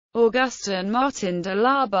Augustin Mottin de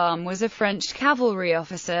La Balme was a French cavalry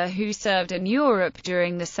officer who served in Europe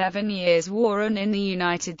during the 7 Years' War and in the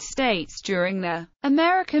United States during the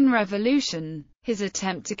American Revolution. His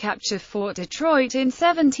attempt to capture Fort Detroit in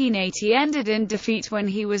 1780 ended in defeat when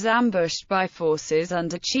he was ambushed by forces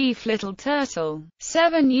under Chief Little Turtle.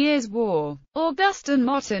 7 Years' War. Augustin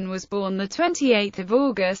Mottin was born the 28th of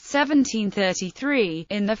August 1733,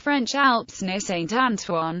 in the French Alps near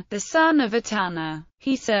Saint-Antoine, the son of a tanner.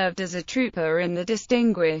 He served as a trooper in the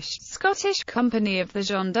distinguished Scottish Company of the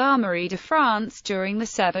Gendarmerie de France during the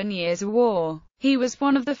 7 Years' War. He was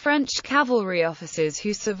one of the French cavalry officers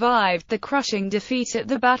who survived the crushing defeat at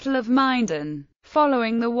the Battle of Minden.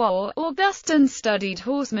 Following the war, Augustin studied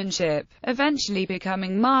horsemanship, eventually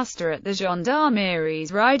becoming master at the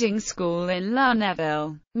Gendarmerie's riding school in La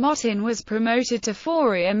Neuville. Mottin was promoted to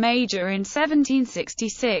fourrier major in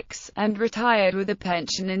 1766, and retired with a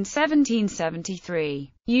pension in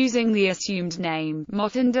 1773. Using the assumed name,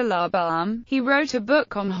 Mottin de La Balme, he wrote a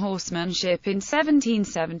book on horsemanship in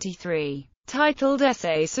 1773. Titled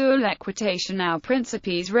Essai sur l'équitation aux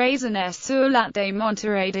principes raisonnés sur la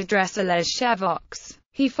démonterie de dresse les chevaux.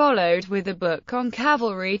 He followed with a book on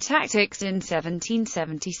cavalry tactics in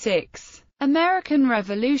 1776. American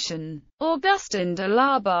Revolution. Augustin de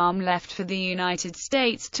La Balme left for the United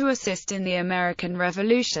States to assist in the American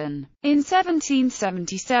Revolution. In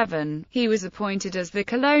 1777, he was appointed as the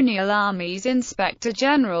Colonial Army's Inspector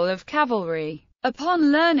General of Cavalry.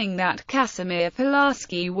 Upon learning that Casimir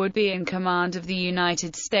Pulaski would be in command of the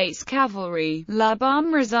United States Cavalry, La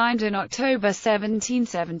Balme resigned in October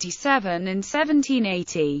 1777 and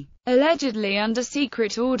 1780, allegedly under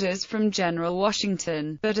secret orders from General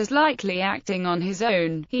Washington, but as likely acting on his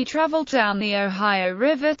own. He traveled down the Ohio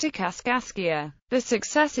River to Kaskaskia. The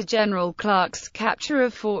successor General Clark's capture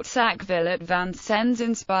of Fort Sackville at Vincennes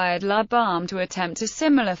inspired La Balme to attempt a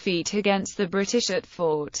similar feat against the British at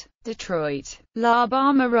Fort Detroit. La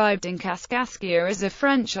Balme arrived in Kaskaskia as a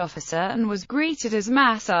French officer and was greeted as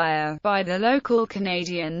Messiah by the local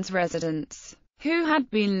Canadians residents, who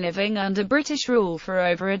had been living under British rule for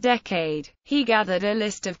over a decade. He gathered a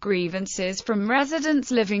list of grievances from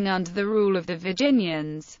residents living under the rule of the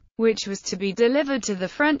Virginians, which was to be delivered to the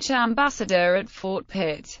French ambassador at Fort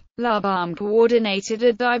Pitt. La Balme coordinated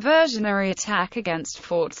a diversionary attack against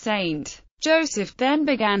Fort St. Joseph, then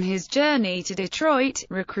began his journey to Detroit,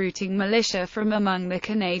 recruiting militia from among the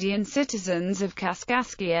Canadian citizens of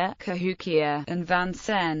Kaskaskia, Cahokia, and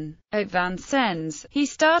Vincennes. At Vincennes, he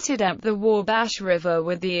started up the Wabash River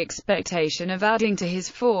with the expectation of adding to his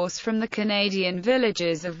force from the Canadian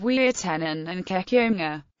villages of Ouiatenon and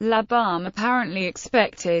Kekionga. La Balme apparently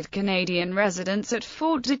expected Canadian residents at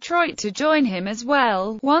Fort Detroit to join him as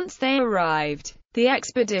well. Once they arrived, the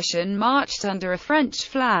expedition marched under a French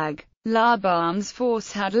flag. La Balme's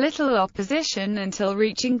force had little opposition until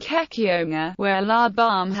reaching Kekionga, where La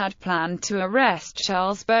Balme had planned to arrest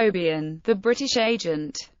Charles Beaubien, the British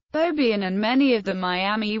agent. Beaubien and many of the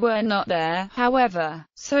Miami were not there, however,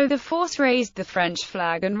 so the force raised the French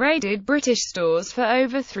flag and raided British stores for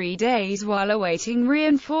over 3 days while awaiting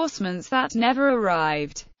reinforcements that never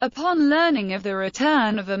arrived. Upon learning of the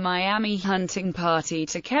return of a Miami hunting party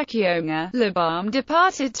to Kekionga, La Balme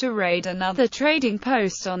departed to raid another trading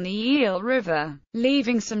post on the Eel River.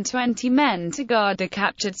 Leaving some 20 men to guard the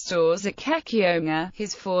captured stores at Kekionga,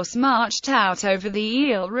 his force marched out over the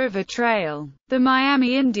Eel River Trail. The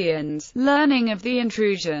Miami Indians, learning of the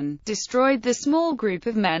intrusion, destroyed the small group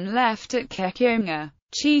of men left at Kekionga.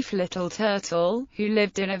 Chief Little Turtle, who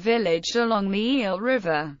lived in a village along the Eel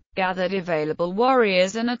River, gathered available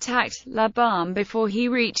warriors and attacked La Balme before he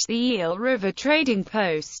reached the Eel River trading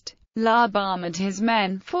post. La Balme and his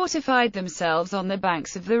men fortified themselves on the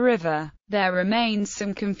banks of the river. There remains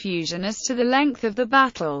some confusion as to the length of the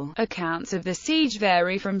battle. Accounts of the siege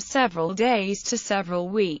vary from several days to several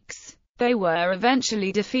weeks. They were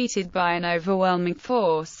eventually defeated by an overwhelming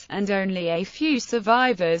force, and only a few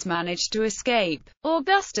survivors managed to escape.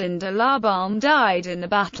 Augustin de La Balme died in the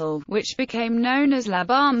battle, which became known as La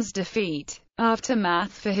Balme's defeat.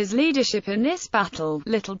 Aftermath. For his leadership in this battle,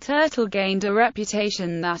 Little Turtle gained a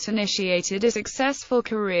reputation that initiated a successful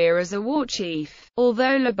career as a war chief.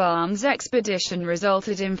 Although La Balme's expedition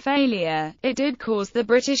resulted in failure, it did cause the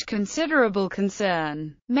British considerable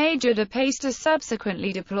concern. Major de Peyster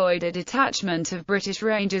subsequently deployed a detachment of British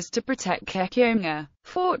Rangers to protect Kekionga.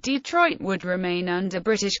 Fort Detroit would remain under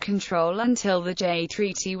British control until the Jay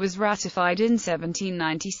Treaty was ratified in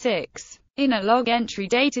 1796. In a log entry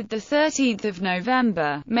dated 13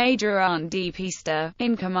 November, Major Andy Peaster,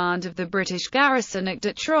 in command of the British garrison at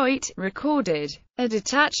Detroit, recorded, "A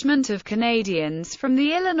detachment of Canadians from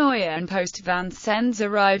the Illinois and Post Vincennes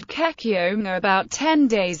arrived Kekioma about 10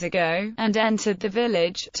 days ago, and entered the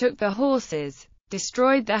village, took the horses,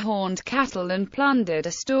 destroyed the horned cattle and plundered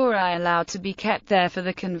a store I allowed to be kept there for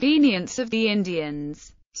the convenience of the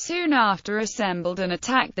Indians. Soon after assembled and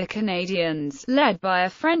attacked the Canadians, led by a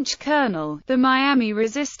French colonel, the Miami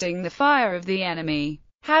resisting the fire of the enemy.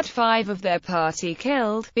 Had 5 of their party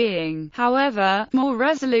killed, being, however, more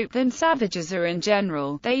resolute than savages are in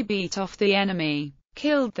general, they beat off the enemy,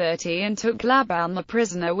 killed 30 and took La Balme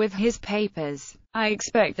prisoner with his papers. I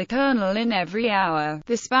expect the colonel in every hour."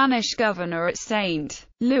 The Spanish governor at St.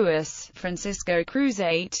 Louis, Francisco Cruz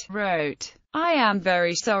VIII, wrote, "I am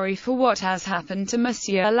very sorry for what has happened to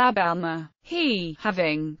Monsieur La Balme. He,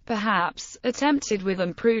 having, perhaps, attempted with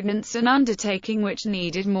imprudence an undertaking which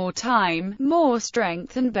needed more time, more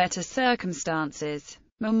strength and better circumstances."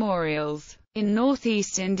 Memorials. In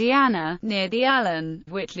northeast Indiana, near the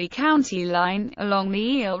Allen-Whitley County line, along the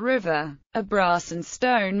Eel River, a brass and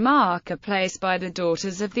stone marker placed by the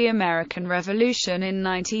Daughters of the American Revolution in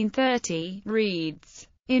 1930, reads,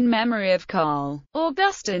 "In memory of Carl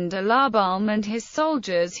Augustin de La Balme and his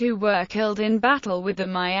soldiers who were killed in battle with the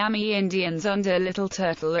Miami Indians under Little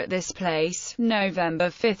Turtle at this place, November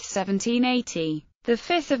 5, 1780. The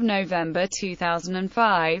 5th of November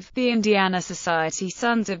 2005, the Indiana Society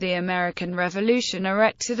Sons of the American Revolution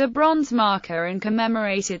erected a bronze marker and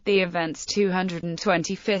commemorated the event's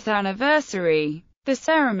 225th anniversary. The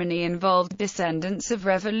ceremony involved descendants of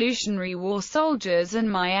Revolutionary War soldiers and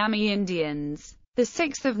Miami Indians. The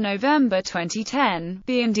 6th of November 2010,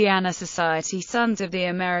 the Indiana Society Sons of the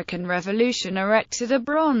American Revolution erected a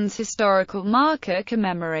bronze historical marker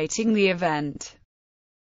commemorating the event.